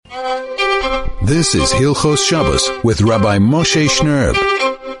This is Hilchos Shabbos with Rabbi Moshe Shnerb.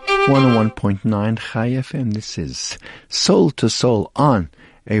 101.9 Chai FM. This is Soul to Soul on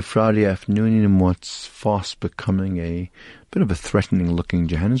a Friday afternoon in what's fast becoming a bit of a threatening looking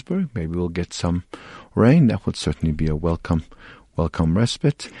Johannesburg. Maybe we'll get some rain. That would certainly be a welcome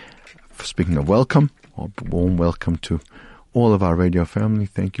respite. Speaking of welcome, a warm welcome to all of our radio family.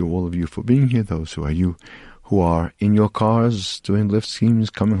 Thank you, all of you, for being here. Those who are in your cars, doing lift schemes,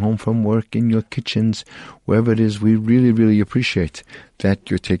 coming home from work, in your kitchens, wherever it is, we really, really appreciate that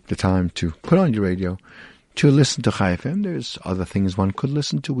you take the time to put on your radio, to listen to Chai FM. There's other things one could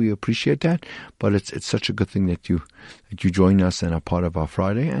listen to. We appreciate that, but it's such a good thing that you join us and are part of our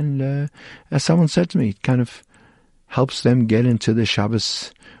Friday. And as someone said to me, it kind of helps them get into the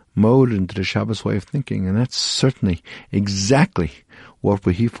Shabbos mode, into the Shabbos way of thinking, and that's certainly exactly what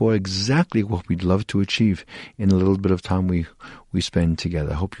we're here for, exactly what we'd love to achieve in a little bit of time we spend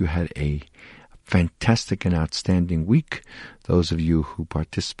together. I hope you had a fantastic and outstanding week. Those of you who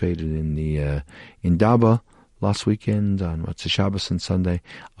participated in the in Daba last weekend on Motzei Shabbos and Sunday,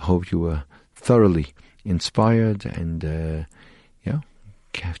 I hope you were thoroughly inspired and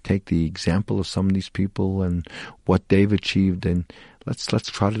take the example of some of these people and what they've achieved, and let's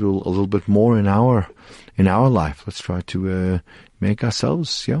try to do a little bit more in our life. Let's try to make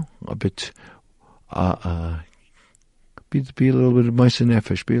ourselves, a bit be a little bit of mice and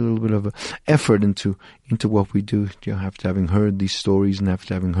nefesh, be a little bit of effort into what we do. After having heard these stories and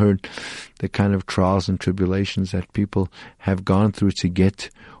after having heard the kind of trials and tribulations that people have gone through to get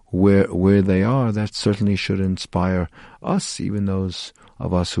where they are, that certainly should inspire us, even those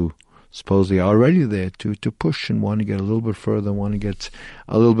of us who supposedly are already there, to push and want to get a little bit further, want to get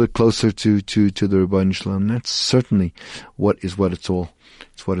a little bit closer to the Rebbeinu Shalom. That's certainly what it's all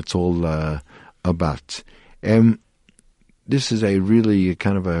about. This is a really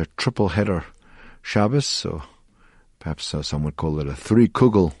kind of a triple header Shabbos, so perhaps some would call it a three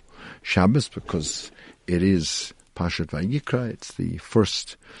kugel Shabbos, because it is Parshat Vayikra. It's the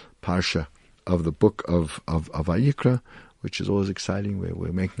first parsha of the book of Vayikra, which is always exciting.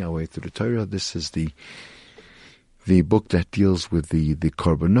 We're making our way through the Torah. This is the book that deals with the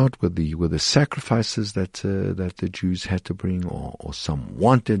korbanot, with the sacrifices that the Jews had to bring, or some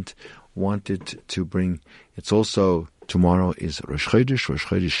wanted to bring. It's also, tomorrow is Rosh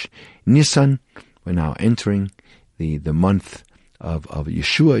Chodesh Nisan. We're now entering the month of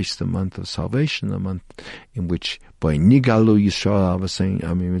Yeshua. It's the month of salvation, the month in which by Nigalu Yisrael, I was saying,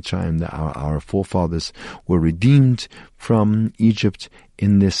 our forefathers were redeemed from Egypt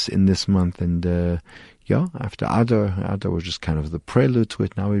in this month. And after Adar was just kind of the prelude to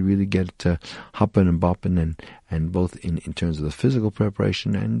it. Now we really get to hopping and bopping, and both in terms of the physical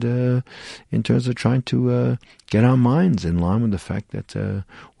preparation and in terms of trying to get our minds in line with the fact that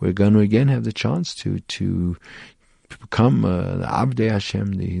we're going to again have the chance to become the Abdei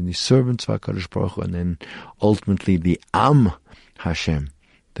Hashem, the servants of HaKadosh Baruch Hu, and then ultimately the Am Hashem,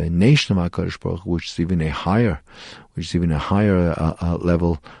 the nation of HaKadosh Baruch Hu, which is even a higher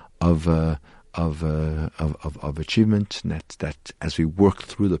level of achievement. And that as we work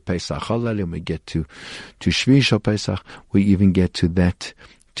through the Pesach Halal and we get to Shvi Shal Pesach, we even get to that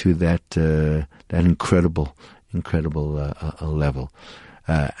incredible level.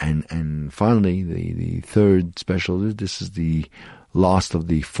 And finally, the third special, this is the last of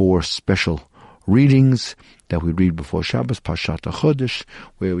the four special readings that we read before Shabbos, Parshat HaChodesh,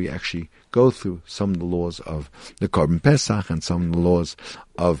 where we actually go through some of the laws of the Korban Pesach and some of the laws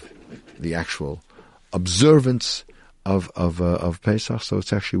of the actual observance of Pesach. So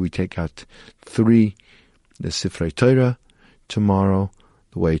it's actually, we take out the Sifrei Torah tomorrow.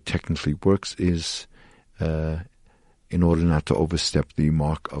 The way it technically works is in order not to overstep the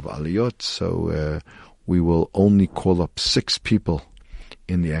mark of Aliyot. So we will only call up 6 people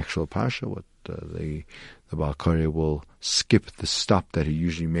in the actual Parsha. What the Baal Koreh will skip the stop that he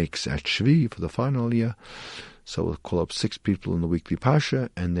usually makes at Shvi for the final Aliyah. So we'll call up 6 people in the weekly Parsha,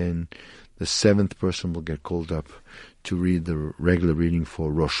 and then the 7th person will get called up to read the regular reading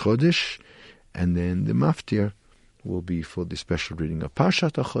for Rosh Chodesh, and then the Maftir will be for the special reading of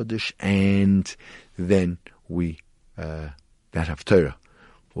Parshat HaChodesh, and then that Haftarah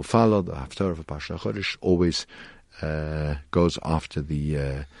will follow. The Haftarah for Parshat HaChodesh always goes after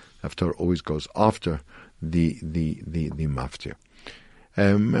the Haftarah always goes after the Maftir.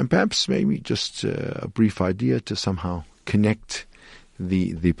 And perhaps maybe just a brief idea to somehow connect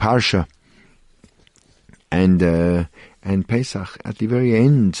the Parsha and Pesach. At the very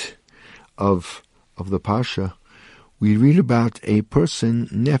end of the Parsha, we read about a person,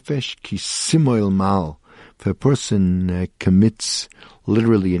 Nefesh ki simoil mal. If a person commits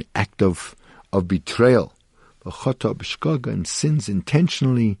literally an act of betrayal, and sins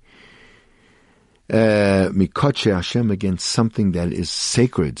intentionally, mikoche Hashem, against something that is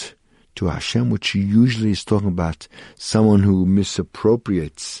sacred to Hashem, which usually is talking about someone who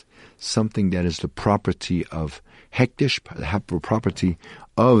misappropriates something that is the property of Hekdesh, the property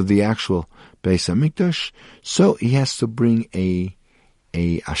of the actual Beis HaMikdash. So he has to bring a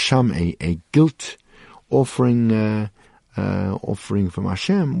asham, a guilt offering from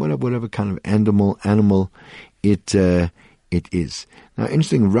Hashem, whatever kind of animal it is. Now,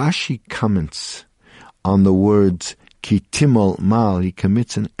 interesting, Rashi comments on the words kitimol mal, he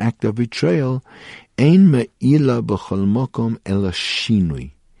commits an act of betrayal, ein me'ila b'chol mokom ela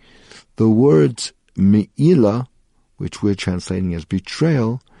shinui. The words me'ila, which we're translating as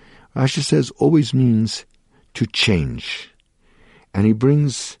betrayal, Rashi says always means to change. And he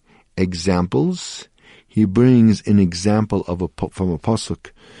brings examples. He brings an example from a pasuk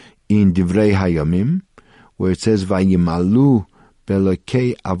in Divrei Hayamim, where it says, Vayimalu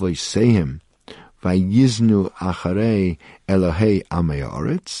belokei avosehem, vayiznu acharei Elohei amei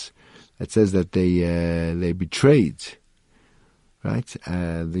haaretz. It says that they betrayed, right,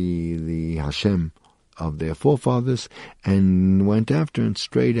 the Hashem of their forefathers, and went after and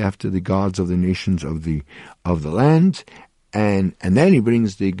strayed after the gods of the nations of the land. And then he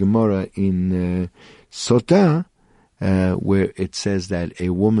brings the Gemara in Sotah, where it says that a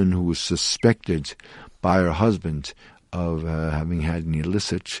woman who was suspected by her husband of having had an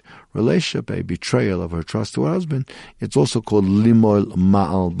illicit relationship, a betrayal of her trust to her husband, it's also called limol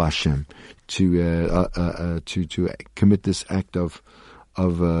ma'al bashem, to commit this act of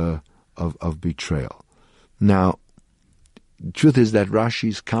betrayal. Now, the truth is that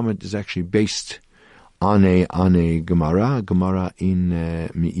Rashi's comment is actually based on a Gemara in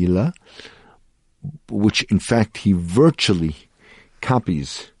Me'ila, which in fact he virtually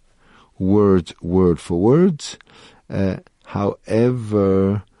copies word for word.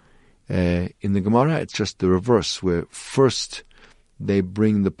 However, in the Gemara it's just the reverse, where first they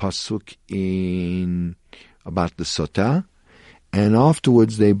bring the pasuk in about the Sotah, and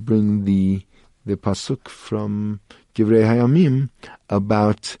afterwards they bring the pasuk from Divrei Hayamim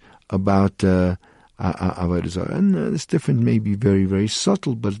about Avodah Zarah. And this difference may be very, very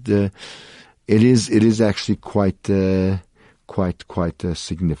subtle, but it is actually quite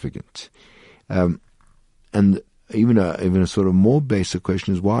significant. And even a sort of more basic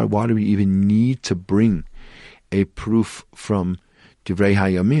question is why do we even need to bring a proof from Divrei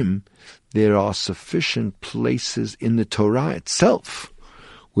Hayamim? There are sufficient places in the Torah itself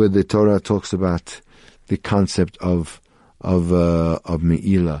where the Torah talks about the concept of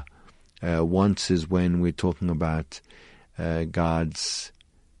Me'ila. Once is when we're talking about God's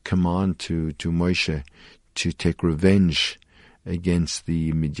command to Moshe to take revenge against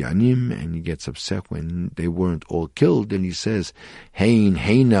the Midyanim, and he gets upset when they weren't all killed, and he says, Hein,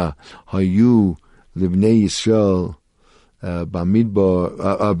 Heina, Hayu, Livnei Yisrael, Bamidbar,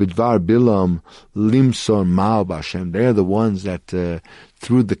 Bidvar Bilam, Limson Ma'al Bashem. They're the ones that,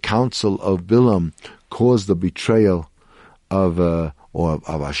 through the counsel of Bilam, caused the betrayal of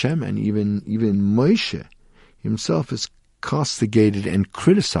Hashem, and even Moshe himself is castigated and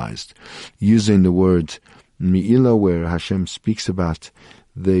criticized using the word Me'ila, where Hashem speaks about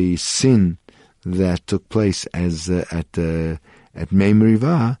the sin that took place as at Mei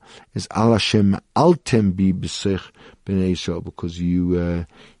Merivah, is Al Hashem altem bi b'sech b'nei Yisrael, because you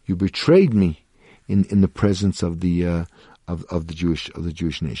betrayed me in the presence of the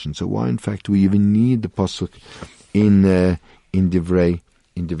Jewish nation. So why, in fact, do we even need the pasuk in Divrei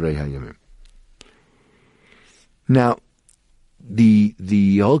Hayamim? Now,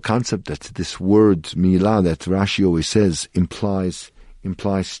 the whole concept that this word milah that Rashi always says implies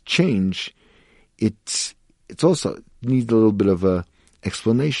change, it's also needs a little bit of a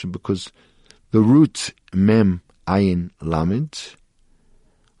explanation, because the root mem ayin lamed,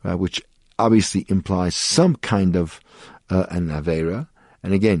 which obviously implies some kind of an avera,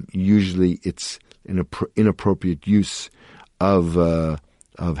 and again, usually it's an inappropriate use of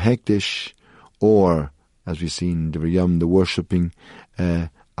hekdesh, or as we see in the worshipping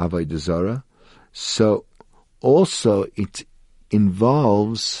Avodah Zarah. So also it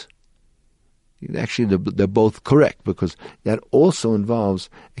involves, actually they're both correct, because that also involves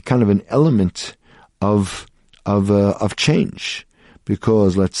a kind of an element of change.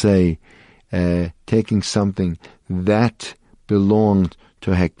 Because let's say taking something that belonged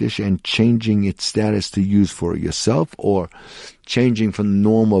to Hekdesh and changing its status to use for yourself, or changing from the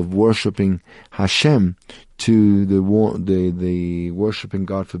norm of worshipping Hashem to the worshipping,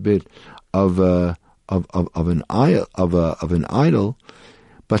 God forbid, of an idol.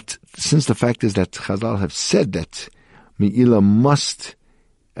 But since the fact is that Chazal have said that Me'ilah must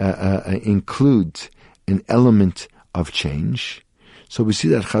include an element of change, so we see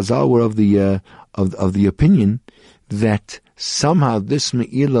that Chazal were of the opinion that somehow this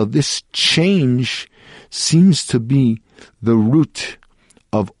Me'ilah, this change, seems to be the root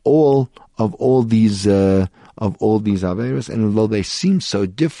of all these averos, and although they seem so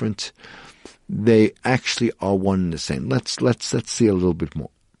different, they actually are one and the same. Let's see a little bit more.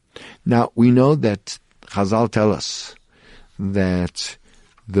 Now we know that Chazal tell us that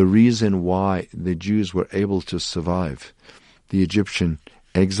the reason why the Jews were able to survive the Egyptian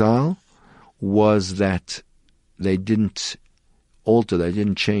exile was that they didn't alter, they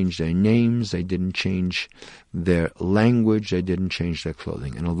didn't change their names, they didn't change their language, they didn't change their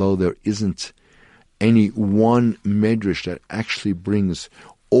clothing. And although there isn't any one medrash that actually brings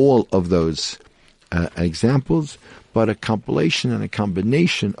all of those examples, but a compilation and a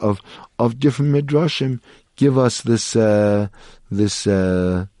combination of different midrashim give us this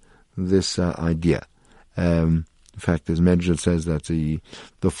idea. In fact, there's medrash that says that the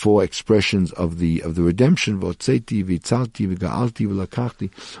four expressions of the redemption, v'otzeti, v'tzalti, v'ga'alti, v'lakachti,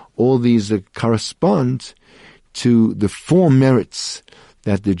 all these correspond to the four merits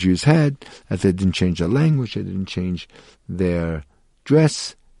that the Jews had, that they didn't change their language, they didn't change their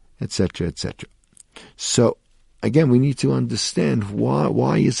dress, etc., etc. So, again, we need to understand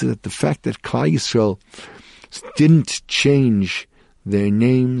why is it that the fact that Klal Yisrael didn't change their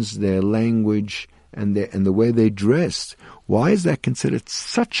names, their language, and the way they dressed, why is that considered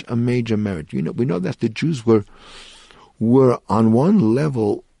such a major merit? We know that the Jews were on one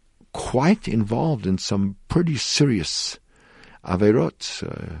level quite involved in some pretty serious averot.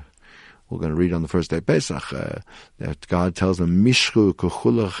 We're going to read on the first day of Pesach that God tells them, Mishchu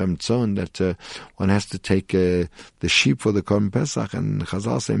k'chulachem tzon, that one has to take the sheep for the Korban Pesach, and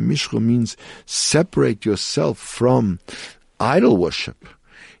Chazal say Mishchu means separate yourself from idol worship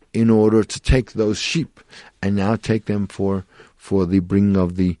in order to take those sheep and now take them for the bringing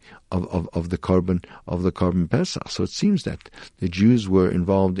of the Korban Pesach. So it seems that the Jews were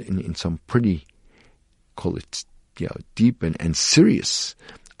involved in some pretty, call it, deep and serious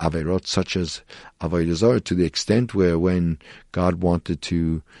averot, such as avodah zarah, to the extent where when God wanted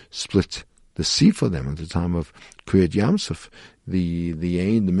to split the sea for them at the time of Kriyat Yamsuf, the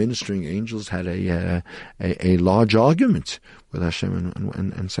ministering angels had a large argument with Hashem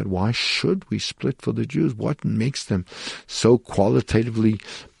and said, why should we split for the Jews? What makes them so qualitatively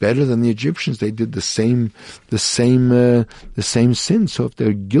better than the Egyptians? They did the same sin. So if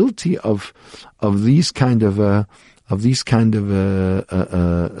they're guilty of these kind of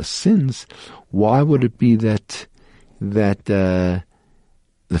sins, why would it be that the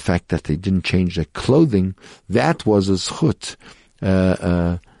fact that they didn't change their clothing, that was a zchut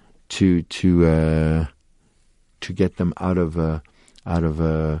to get them out of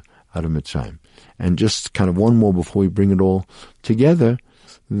Mitzrayim. And just kind of one more before we bring it all together,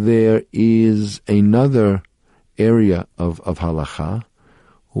 there is another area of halacha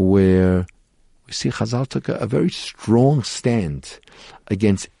where we see Chazal took a very strong stand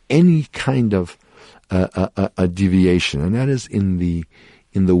against any kind of a deviation, and that is in the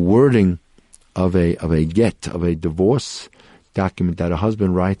wording of a get, of a divorce document that a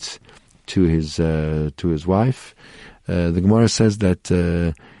husband writes to his wife. The Gemara says that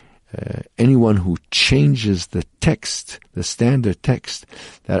anyone who changes the text, the standard text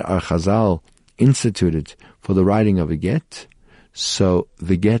that our Chazal instituted for the writing of a get, so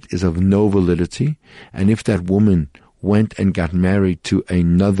the get is of no validity, and if that woman went and got married to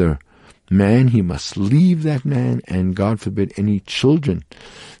another man, he must leave that man, and God forbid any children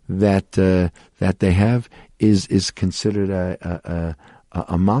that they have is considered a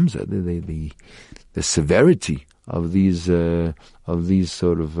mamzer. The severity of these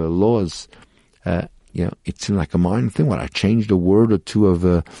sort of laws, it seems like a minor thing. When I changed a word or two of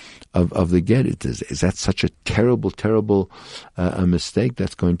the get, is that such a terrible a mistake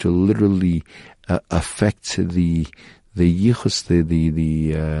that's going to literally affect the yichus,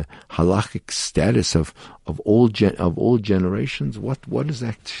 the halachic status of all generations? What is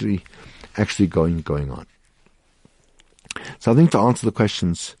actually going on? So I think to answer the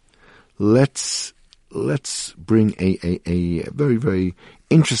questions, let's bring a very, very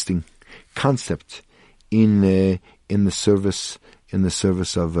interesting concept in the service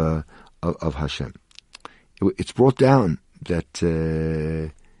of Hashem. It's brought down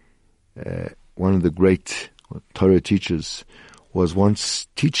that one of the great Torah teachers was once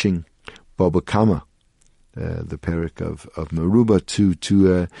teaching Baba Kama, the parak of Meruba,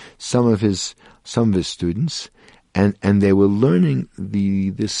 to some of his students, and they were learning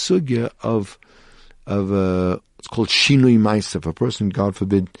the sugya of it's called shinui ma'aseh. If a person, God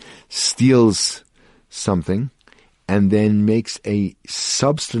forbid, steals something and then makes a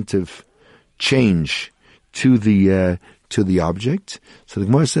substantive change to the object. So the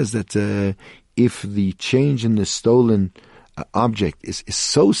Gemara says that if the change in the stolen object is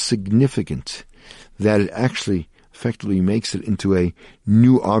so significant that it actually effectively makes it into a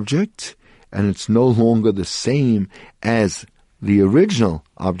new object, and it's no longer the same as the original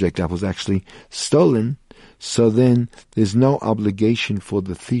object that was actually stolen, so then there's no obligation for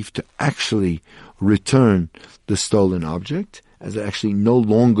the thief to actually return the stolen object, as it actually no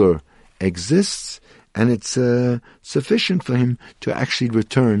longer exists, and it's sufficient for him to actually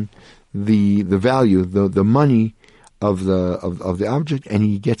return the value, the money of the object, and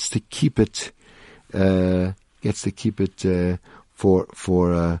he gets to keep it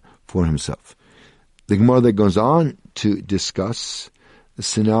for himself. The Gemara that goes on to discuss the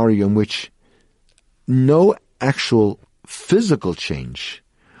scenario in which no actual physical change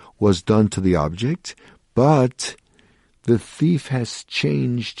was done to the object, but the thief has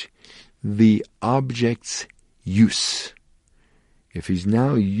changed the object's use. If he's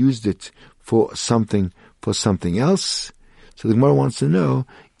now used it for something else, so the Gemara wants to know,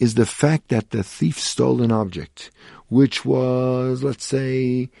 is the fact that the thief stole an object, which was, let's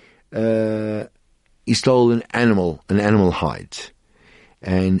say, he stole an animal hide,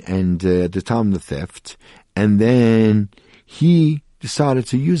 and at the time of the theft, and then he decided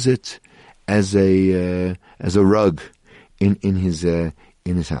to use it as a rug in his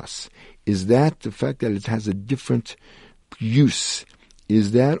house. Is that the fact that it has a different use?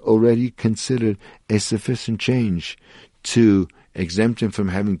 Is that already considered a sufficient change to exempt him from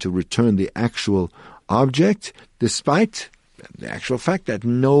having to return the actual object, despite the actual fact that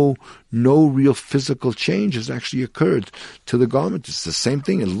no real physical change has actually occurred to the garment? It's the same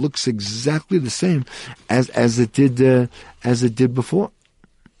thing. It looks exactly the same as it did before.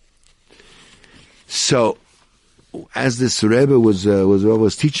 So, as this Rebbe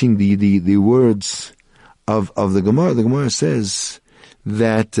was teaching the words of the Gemara says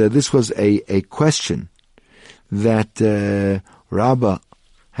that this was a question that Rabbah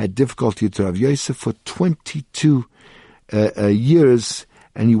had difficulty to Rav Yosef for 22 years,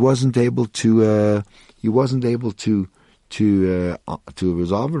 and he wasn't able to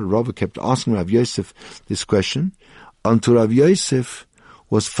resolve it. Rabbah kept asking Rav Yosef this question until Rav Yosef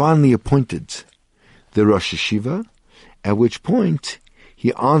was finally appointed the Rosh Yeshiva, at which point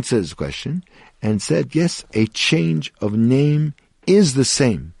he answered his question and said, yes, a change of name is the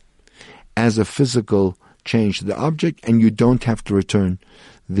same as a physical change to the object, and you don't have to return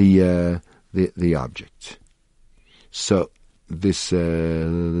the object. So this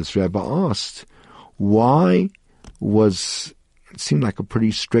rabbi asked, why was, it seemed like a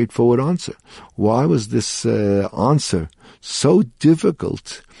pretty straightforward answer, why was this answer so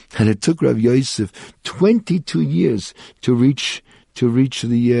difficult that it took Rav Yosef 22 years to reach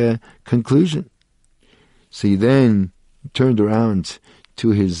the conclusion? So he then turned around to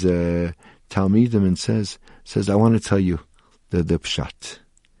his Talmidim and says, I want to tell you the pshat.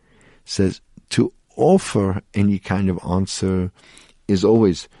 Says, to offer any kind of answer is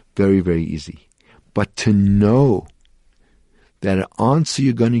always very, very easy. But to know that an answer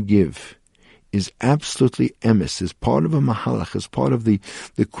you're going to give is absolutely emes, is part of a mahalach, is part of the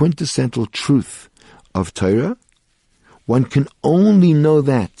quintessential truth of Torah, one can only know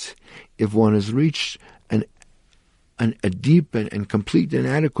that if one has reached a deep and complete and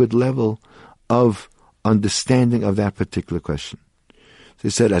adequate level of understanding of that particular question. So he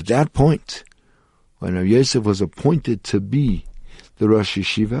said at that point, when Rav Yosef was appointed to be the Rosh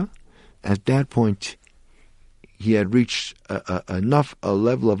Yeshiva, at that point he had reached a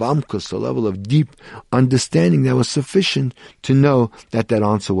level of amkus, a level of deep understanding that was sufficient to know that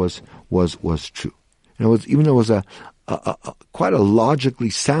answer was true. And even though it was quite a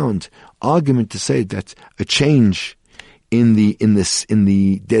logically sound argument to say that a change in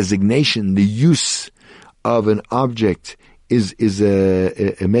the designation, the use of an object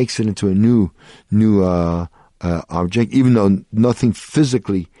it makes it into a new object, even though nothing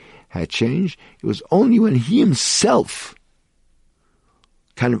physically had changed. It was only when he himself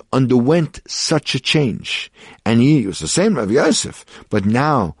kind of underwent such a change. And he was the same Rabbi Yosef, but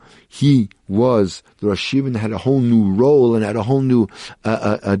now he was the Rosh Yeshiva and had a whole new role and had a whole new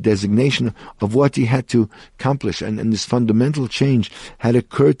designation of what he had to accomplish. And this fundamental change had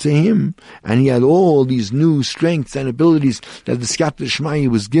occurred to him, and he had all these new strengths and abilities that the Skapta Shmai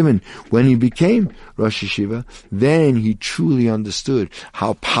was given when he became Rosh Yeshiva. Then he truly understood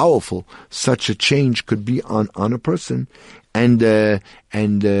how powerful such a change could be on a person, and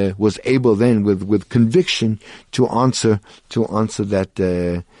was able then with conviction to answer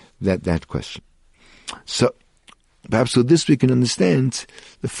that question. So perhaps with this we can understand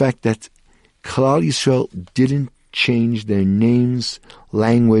the fact that Klal Yisrael didn't change their names,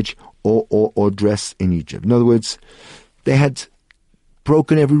 language, or dress in Egypt. In other words, they had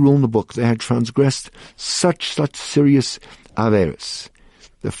broken every rule in the book. They had transgressed such serious averos.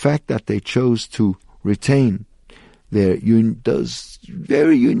 The fact that they chose to retain their those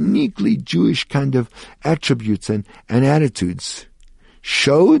very uniquely Jewish kind of attributes and attitudes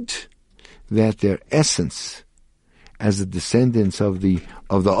showed that their essence as the descendants of the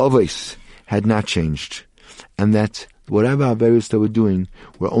Avos had not changed, and that whatever averos they were doing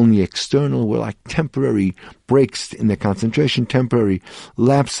were only external, were like temporary breaks in their concentration, temporary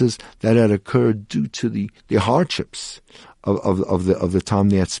lapses that had occurred due to the hardships of the time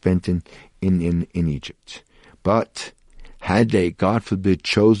they had spent in Egypt. But had they, God forbid,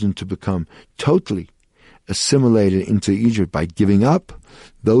 chosen to become totally assimilated into Egypt by giving up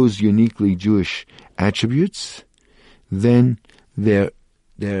those uniquely Jewish attributes, then their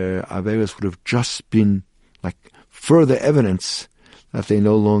averos would have just been like further evidence that they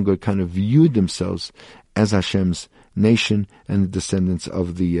no longer kind of viewed themselves as Hashem's nation and the descendants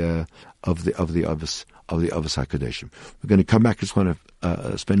of the Avos HaKadoshim. We're going to come back. I just want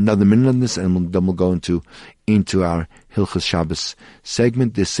to spend another minute on this, and then we'll go into our Hilchos Shabbos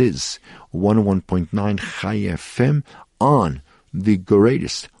segment. This is 101.9 Chai FM on the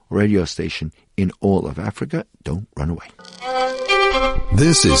greatest radio station in all of Africa. Don't run away.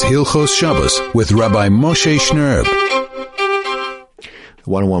 This is Hilchos Shabbos with Rabbi Moshe Shnerb.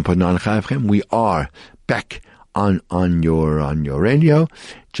 101.9 Chai FM. We are back on your radio.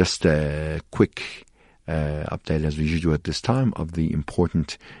 Just a quick update, as we usually do at this time, of the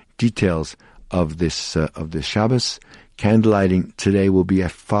important details of this Shabbos. Candlelighting today will be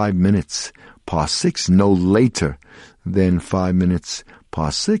at 5 minutes past 6, no later than 5 minutes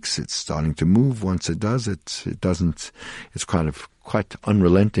past 6. It's starting to move. Once it does, it doesn't. It's kind of quite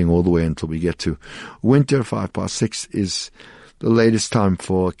unrelenting all the way until we get to winter. 5 past 6 is the latest time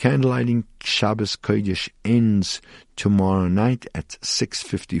for candlelighting. Shabbos Kodesh ends tomorrow night at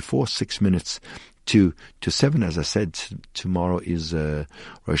 6:54, 6 minutes to 7. As I said, tomorrow is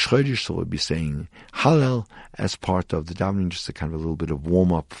Rosh Chodesh, so we'll be saying Hallel as part of the davening, just a kind of a little bit of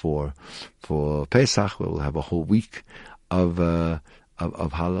warm up for Pesach, where we'll have a whole week of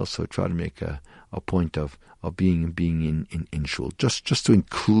Hallel. So try to make a point of being in shul. Just to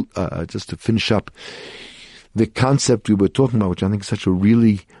include, just to finish up the concept we were talking about, which I think is such a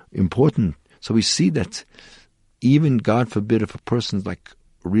really important. So we see that even, God forbid, if a person's like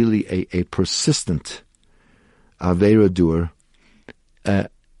really a persistent Avera doer,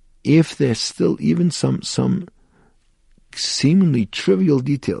 if there's still even some seemingly trivial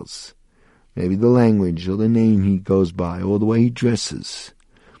details, maybe the language or the name he goes by or the way he dresses,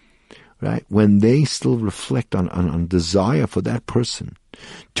 right? When they still reflect on desire for that person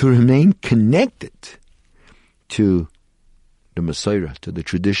to remain connected to the Messiah, to the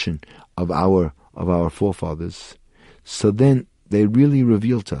tradition of our forefathers, so then they really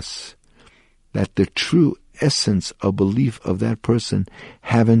reveal to us that the true essence of belief of that person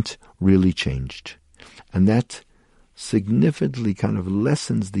haven't really changed. And that significantly kind of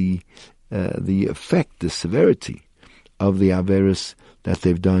lessens the effect, the severity of the averos that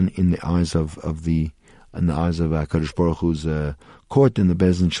they've done in the eyes of HaKadosh Baruch Hu's court in the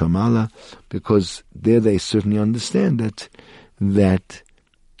Bezin Shamala, because there they certainly understand that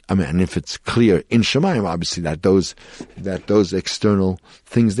I mean, and if it's clear in Shemayim, obviously that those external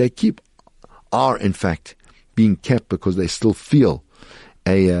things they keep are in fact being kept because they still feel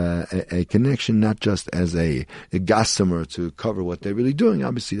a connection, not just as a gossamer to cover what they're really doing.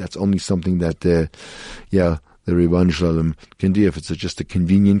 Obviously, that's only something that the Rebbeinu Shalom can do. If it's just a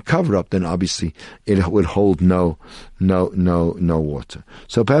convenient cover up, then obviously it would hold no water.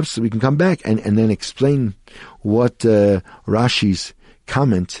 So perhaps we can come back and then explain what Rashi's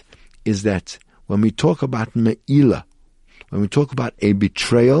comment is, that when we talk about me'ila, when we talk about a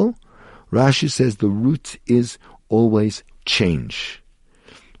betrayal, Rashi says the root is always change.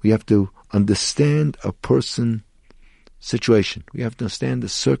 We have to understand a person situation. We have to understand the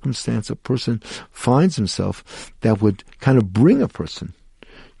circumstance a person finds himself that would kind of bring a person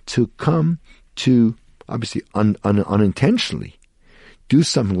to come to, obviously unintentionally, do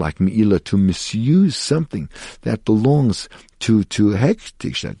something like Me'ilah, to misuse something that belongs to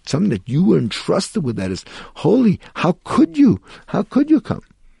Hektish, something that you were entrusted with that is holy. How could you come?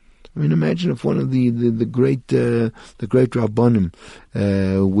 I mean, imagine if one of the great Rabbanim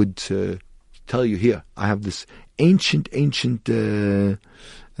would tell you, here, I have this ancient I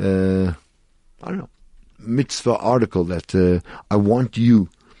don't know, mitzvah article that I want you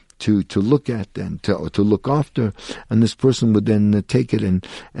to look at and to look after, and this person would then take it and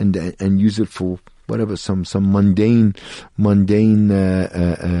use it for whatever, some mundane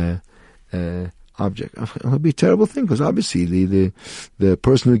object. It would be a terrible thing, because obviously the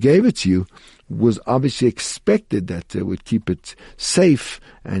person who gave it to you was obviously expected that they would keep it safe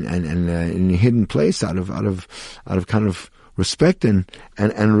and in a hidden place out of kind of respect and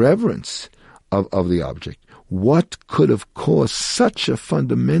reverence of the object. What could have caused such a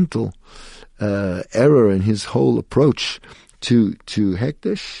fundamental error in his whole approach to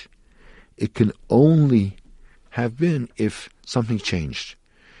Hektish? It can only have been if something changed.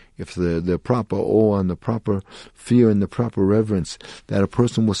 If the proper awe and the proper fear and the proper reverence that a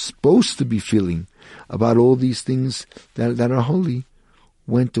person was supposed to be feeling about all these things that are holy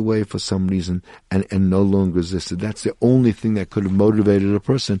went away for some reason and no longer existed. That's the only thing that could have motivated a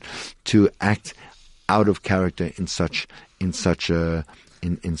person to act out of character in such a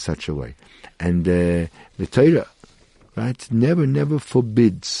way. And the Torah, right, never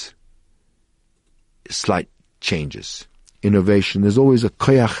forbids slight changes, innovation. There's always a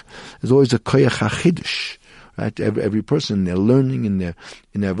koyach hachidush, right? Every person, their learning in their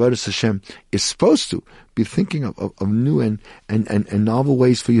avodas Hashem is supposed to be thinking of new and novel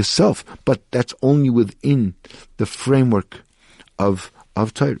ways for yourself, but that's only within the framework of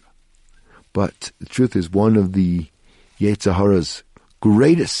Torah. But the truth is, one of the Yetzer Hara's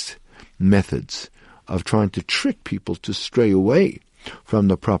greatest methods of trying to trick people to stray away from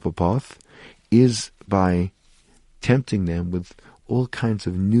the proper path is by tempting them with all kinds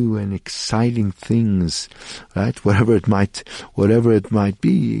of new and exciting things, right? Whatever it might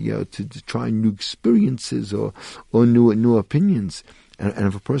be, to try new experiences or new opinions. And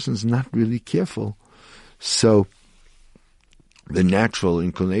if a person's not really careful, so the natural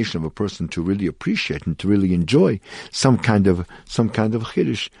inclination of a person to really appreciate and to really enjoy some kind of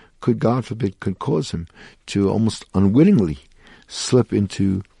chiddush could, God forbid, could cause him to almost unwittingly slip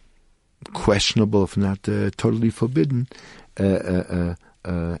into questionable, if not totally forbidden, activities.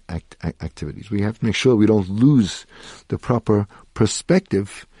 We have to make sure we don't lose the proper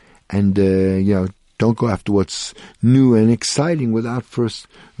perspective, and don't go after what's new and exciting without first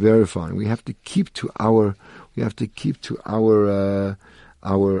verifying. We have to keep to our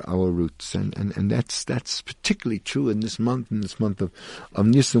roots, and that's particularly true in this month of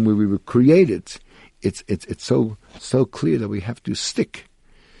Nisan, where we were created. It's so clear that we have to stick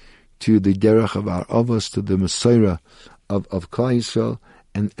to the derech of our avos, to the Messiah of Klal Yisrael,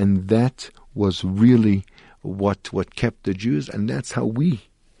 and that was really what kept the Jews, and that's how we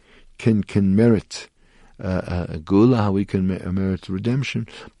can merit Gula, how we can merit redemption,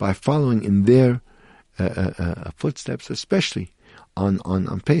 by following in their footsteps, especially on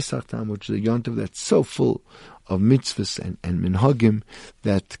Pesach time, which is a yontiv that's so full of mitzvahs and minhagim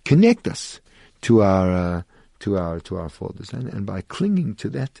that connect us to our fathers, and by clinging to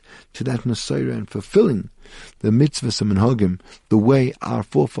that Messiah and fulfilling the mitzvahs and minhagim the way our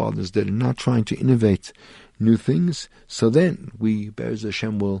forefathers did, and not trying to innovate new things, so then we, Be'ez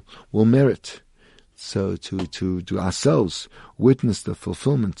Hashem, will merit so to ourselves witness the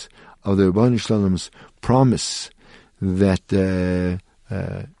fulfillment of the Rebbeinu Shalom's promise that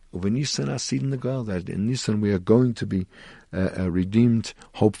over Nisan Asid Nagal, that in Nisan we are going to be redeemed,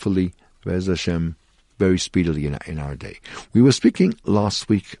 hopefully, Be'ez Hashem, very speedily in our day. We were speaking last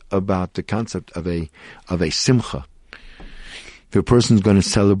week about the concept of a simcha. If a person's going to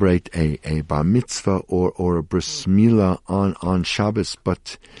celebrate a bar mitzvah or a bris milah on Shabbos,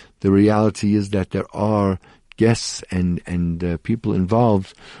 but the reality is that there are guests and people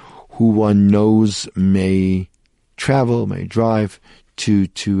involved who one knows may travel, may drive to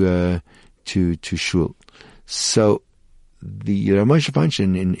shul. So the Moshe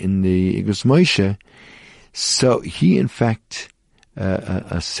Feinstein in the Igros Moshe, so he in fact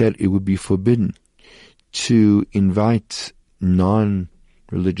said it would be forbidden to invite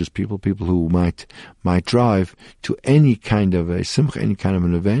non-religious people who might drive to any kind of a simcha, any kind of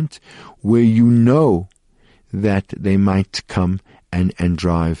an event where you know that they might come and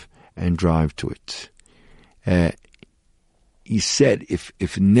drive to it. he said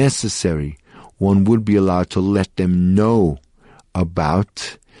if necessary, one would be allowed to let them know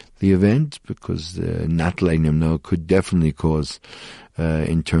about the event, because not letting them know could definitely cause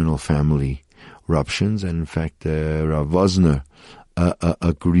internal family ruptions. And in fact, Rav Wozner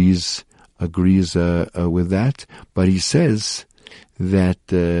agrees with that. But he says that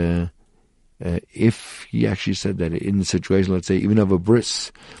if he actually said that in the situation, let's say even of a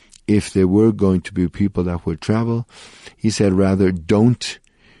bris, if there were going to be people that would travel, he said rather don't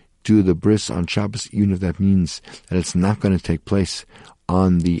do the bris on Shabbos, even if that means that it's not going to take place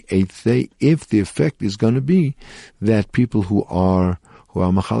on the 8th day, if the effect is going to be that people who are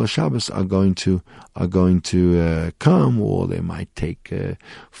Machal Shabbos are going to come, or they might take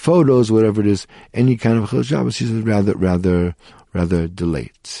photos, whatever it is, any kind of Machal Shabbos. He said rather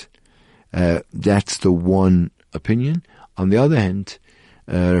delay it. That's the one opinion. On the other hand,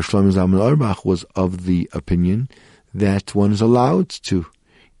 Rav Shlomo Zalman Auerbach was of the opinion that one is allowed to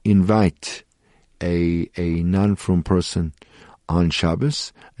invite a non-frum person on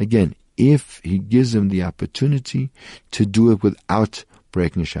Shabbos, again, if he gives him the opportunity to do it without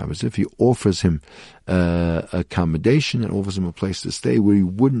breaking Shabbos. If he offers him accommodation and offers him a place to stay where he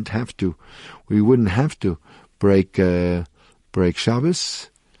wouldn't have to break Shabbos,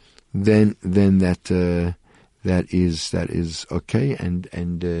 then that is okay. And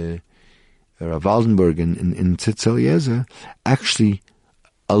Rav Waldenberg in Tzitz Eliezer actually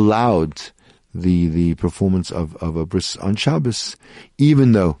allowed the performance of a bris on Shabbos,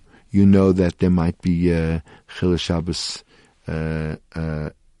 even though you know that there might be Chil Shabbos involved.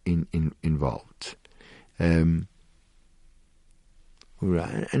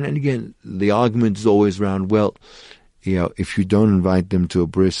 Right. And again, the argument is always around, well, if you don't invite them to a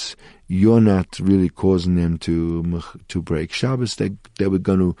bris, you're not really causing them to break Shabbos. They were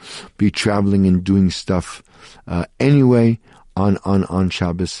going to be traveling and doing stuff anyway on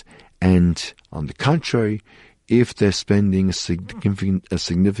Shabbos. And on the contrary, if they're spending a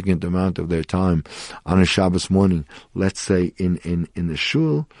significant amount of their time on a Shabbos morning, let's say in the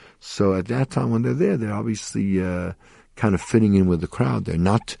shul, so at that time when they're there, they're obviously kind of fitting in with the crowd. They're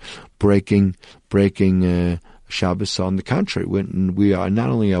not breaking Shabbos. On the contrary, we are not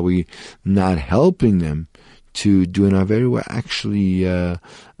only are we not helping them to do an Avera, we're actually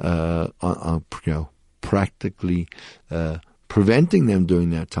practically preventing them during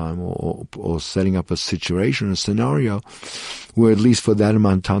that time, or setting up a situation, a scenario where at least for that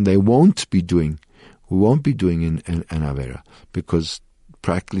amount of time we won't be doing an Avera, because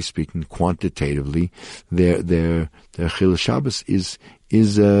practically speaking, quantitatively, their Chil Shabbos is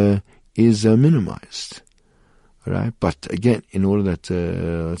minimized. Right? But again, in order that,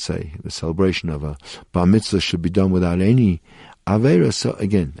 let's say, the celebration of a Bar Mitzvah should be done without any Avera, so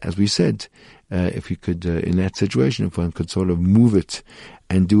again, as we said, if you could, in that situation, if one could sort of move it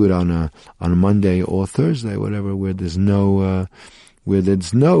and do it on a Monday or Thursday, whatever, where there's no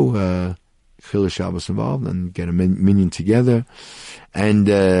Chil Shabbos involved, and get a minyan together, and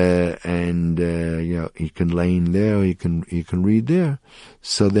he can lay in there, or he can read there.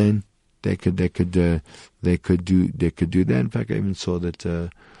 So then they could do that. In fact, I even saw that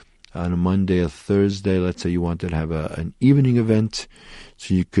on a Monday or Thursday, let's say you wanted to have an evening event,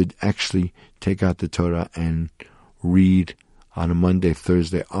 so you could actually take out the Torah and read on a Monday,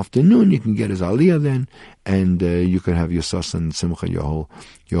 Thursday afternoon. You can get his Aliyah then, and you could have your Sasa and Simcha, your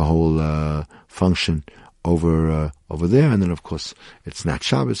whole function over there. And then, of course, it's not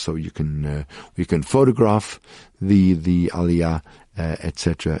Shabbos, so we can photograph the Aliyah,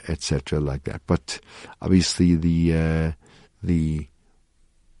 etc., like that. But obviously, the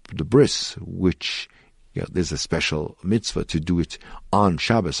bris, which there's a special mitzvah to do it on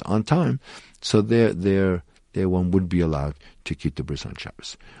Shabbos on time, so there one would be allowed to keep the bris on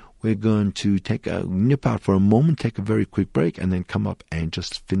Shabbos. We're going to nip out for a moment, take a very quick break, and then come up and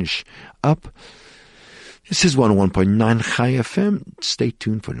just finish up. This is 101.9 Chai FM. Stay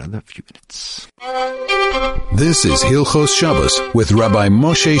tuned for another few minutes. This is Hilchos Shabbos with Rabbi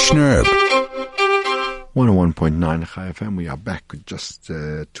Moshe Shnerb. 101.9 Chai FM. We are back with just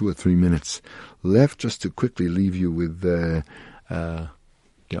 2 or 3 minutes left, just to quickly leave you with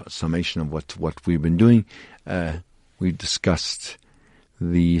summation of what we've been doing. We discussed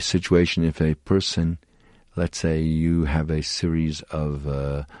the situation if a person, let's say you have a series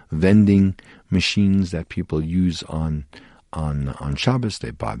of vending machines that people use on Shabbos.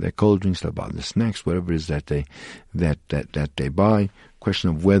 They buy their cold drinks, they buy their snacks, whatever it is that they buy.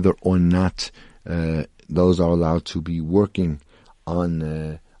 Question of whether or not those are allowed to be working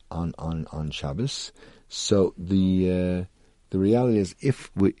on Shabbos. So the reality is, if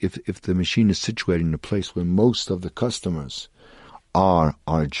the machine is situated in a place where most of the customers are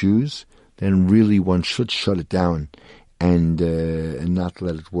Jews, then really one should shut it down and not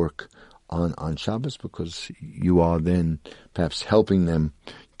let it work on Shabbos, because you are then perhaps helping them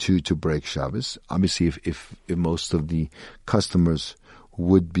to break Shabbos. Obviously, if most of the customers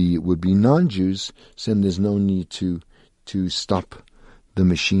would be non-Jews, then there's no need to stop the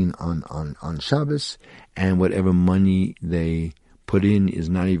machine on Shabbos, and whatever money they put in is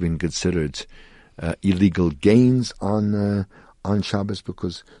not even considered illegal gains on Shabbos,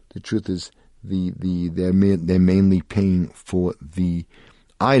 because the truth is they're mainly paying for the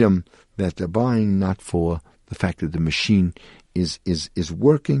item that they're buying, not for the fact that the machine is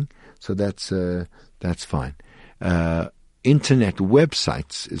working. So that's fine. Internet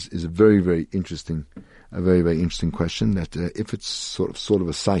websites is a very, very interesting question. That if it's sort of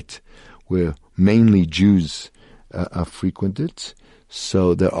a site where mainly Jews frequent it,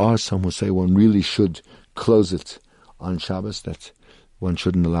 so there are some who say one really should close it on Shabbos, that one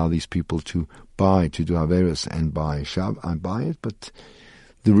shouldn't allow these people to do Averos and buy it. But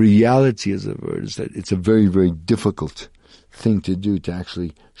the reality is that it's a very, very difficult thing to do, to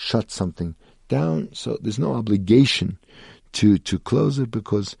actually shut something down. So there's no obligation to close it,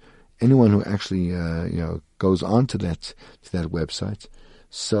 because anyone who actually goes onto that website,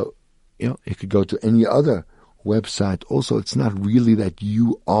 so it could go to any other website. Also, it's not really that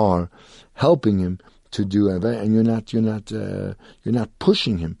you are helping him to do it, and you're not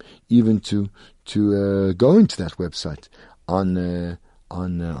pushing him even to go into that website on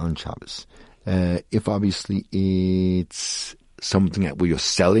Shabbos. If obviously it's something where you're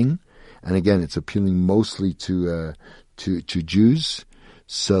selling, and again it's appealing mostly to Jews,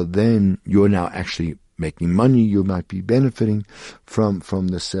 so then you're now actually making money. You might be benefiting from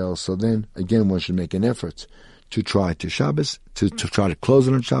the sale. So then again, one should make an effort to try to Shabbos, to try to close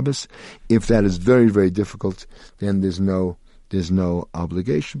it on Shabbos. If that is very, very difficult, then there's no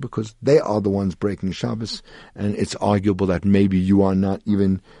obligation, because they are the ones breaking Shabbos, and it's arguable that maybe you are not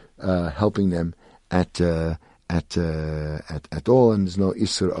even helping them at all, and there's no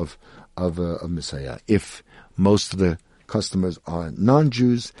issur of Messiah. If most of the customers are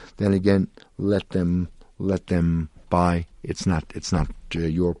non-Jews, then again let them buy. It's not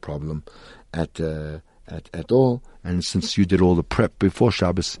your problem at all. And since you did all the prep before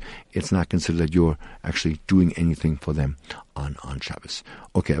Shabbos, it's not considered that you're actually doing anything for them on Shabbos.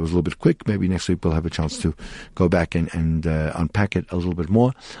 Okay, I was a little bit quick. Maybe next week we'll have a chance to go back and unpack it a little bit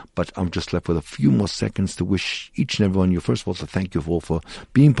more. But I'm just left with a few more seconds to wish each and every one of you, first of all, to thank you all for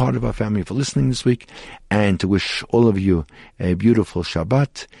being part of our family, for listening this week, and to wish all of you a beautiful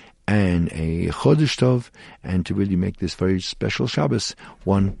Shabbat and a Chodesh Tov, and to really make this very special Shabbos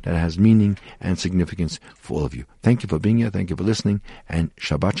one that has meaning and significance for all of you. Thank you for being here. Thank you for listening, and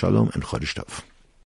Shabbat Shalom and Chodesh Tov.